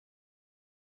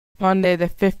Monday the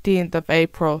 15th of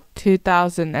April,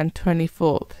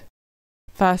 2024.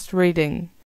 First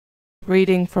reading.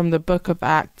 Reading from the book of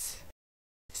Acts.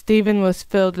 Stephen was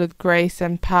filled with grace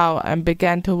and power and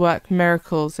began to work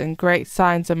miracles and great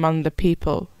signs among the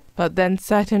people. But then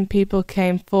certain people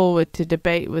came forward to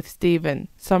debate with Stephen,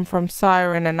 some from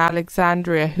Cyrene and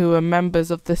Alexandria who were members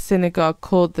of the synagogue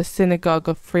called the Synagogue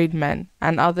of Freedmen,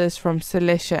 and others from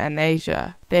Cilicia and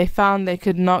Asia. They found they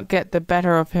could not get the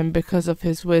better of him because of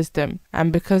his wisdom,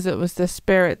 and because it was the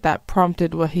Spirit that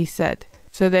prompted what he said.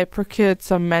 So they procured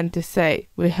some men to say,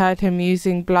 "We heard him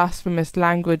using blasphemous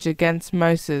language against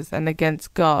Moses and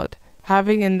against God."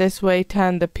 Having in this way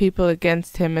turned the people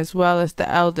against him as well as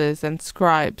the elders and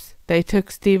scribes, they took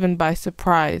Stephen by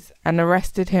surprise, and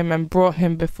arrested him and brought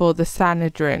him before the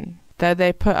Sanhedrin. There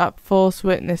they put up false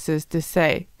witnesses to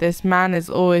say, "This man is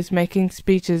always making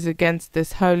speeches against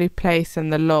this holy place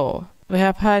and the law. We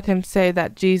have heard him say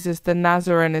that Jesus the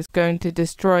Nazarene is going to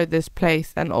destroy this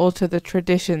place and alter the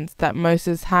traditions that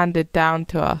Moses handed down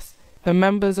to us." The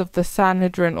members of the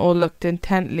Sanhedrin all looked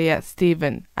intently at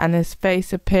Stephen, and his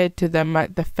face appeared to them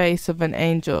like the face of an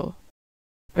angel.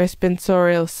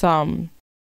 Responsorial Psalm.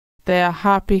 They are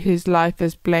happy whose life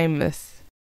is blameless.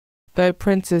 Though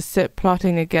princes sit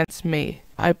plotting against me,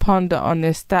 I ponder on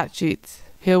your statutes.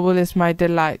 Your will is my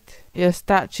delight. Your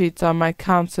statutes are my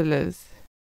counselors.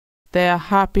 They are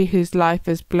happy whose life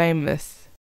is blameless.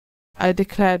 I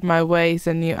declared my ways,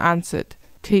 and you answered.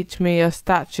 Teach me your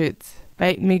statutes.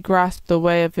 Make me grasp the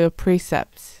way of your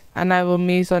precepts, and I will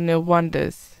muse on your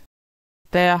wonders.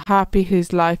 They are happy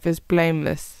whose life is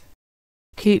blameless.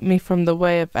 Keep me from the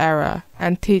way of error,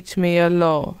 and teach me your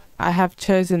law. I have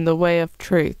chosen the way of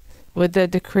truth, with the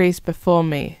decrees before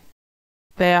me.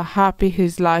 They are happy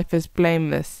whose life is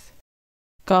blameless.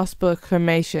 Gospel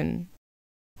acclamation.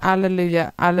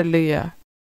 Alleluia, alleluia.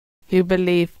 You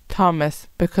believe, Thomas,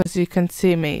 because you can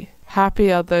see me.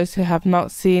 Happy are those who have not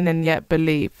seen and yet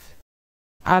believe.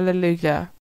 Alleluia.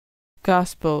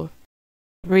 Gospel.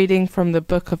 Reading from the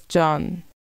book of John.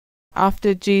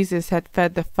 After Jesus had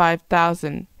fed the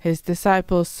 5,000, his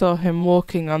disciples saw him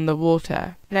walking on the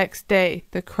water. Next day,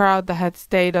 the crowd that had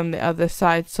stayed on the other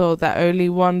side saw that only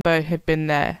one boat had been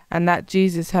there, and that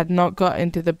Jesus had not got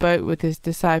into the boat with his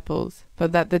disciples,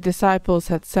 but that the disciples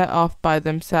had set off by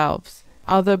themselves.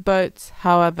 Other boats,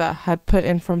 however, had put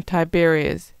in from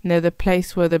Tiberias, near the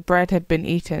place where the bread had been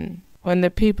eaten. When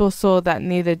the people saw that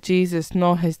neither Jesus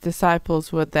nor his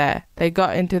disciples were there, they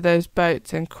got into those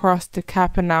boats and crossed to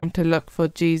Capernaum to look for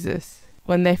Jesus.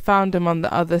 When they found him on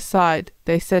the other side,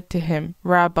 they said to him,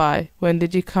 "Rabbi, when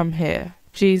did you come here?"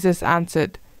 Jesus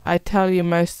answered, "I tell you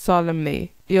most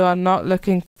solemnly, you are not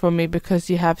looking for me because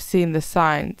you have seen the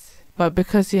signs, but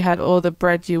because you had all the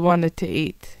bread you wanted to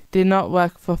eat. Do not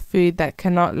work for food that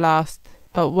cannot last,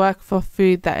 but work for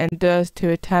food that endures to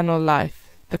eternal life,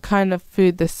 the kind of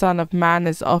food the Son of Man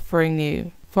is offering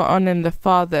you. For on him the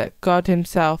Father, God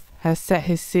himself, has set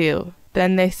his seal."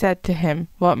 Then they said to him,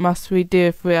 "What must we do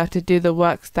if we are to do the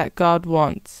works that God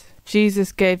wants?"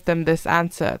 Jesus gave them this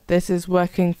answer, "This is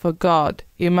working for God.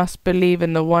 You must believe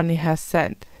in the one he has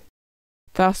sent."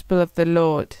 Gospel of the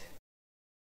Lord.